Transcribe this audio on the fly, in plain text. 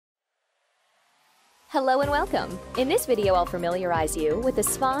Hello and welcome! In this video, I'll familiarize you with the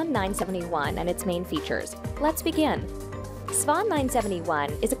SVAN 971 and its main features. Let's begin. SVAN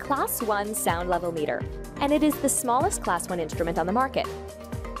 971 is a Class 1 sound level meter, and it is the smallest Class 1 instrument on the market.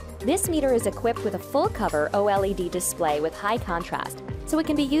 This meter is equipped with a full-cover OLED display with high contrast, so it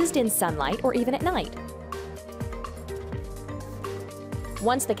can be used in sunlight or even at night.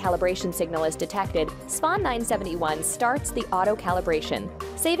 Once the calibration signal is detected, SVAN 971 starts the auto-calibration,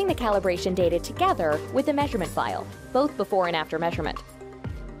 saving the calibration data together with the measurement file, both before and after measurement.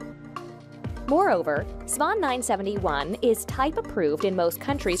 Moreover, SVAN 971 is type approved in most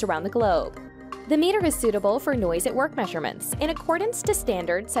countries around the globe. The meter is suitable for noise at work measurements in accordance to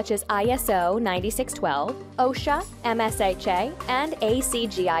standards such as ISO 9612, OSHA, MSHA, and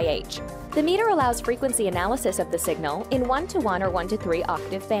ACGIH. The meter allows frequency analysis of the signal in 1-to-1 or 1-to-3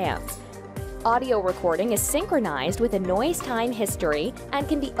 octave bands. Audio recording is synchronized with a noise time history and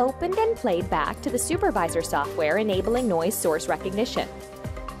can be opened and played back to the supervisor software enabling noise source recognition.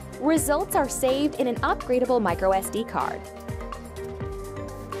 Results are saved in an upgradable microSD card.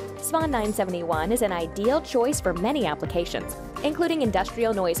 SVAN 971 is an ideal choice for many applications, including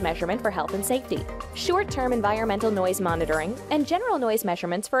industrial noise measurement for health and safety, short-term environmental noise monitoring, and general noise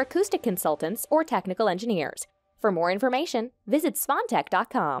measurements for acoustic consultants or technical engineers. For more information, visit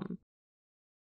SVANTEK.com.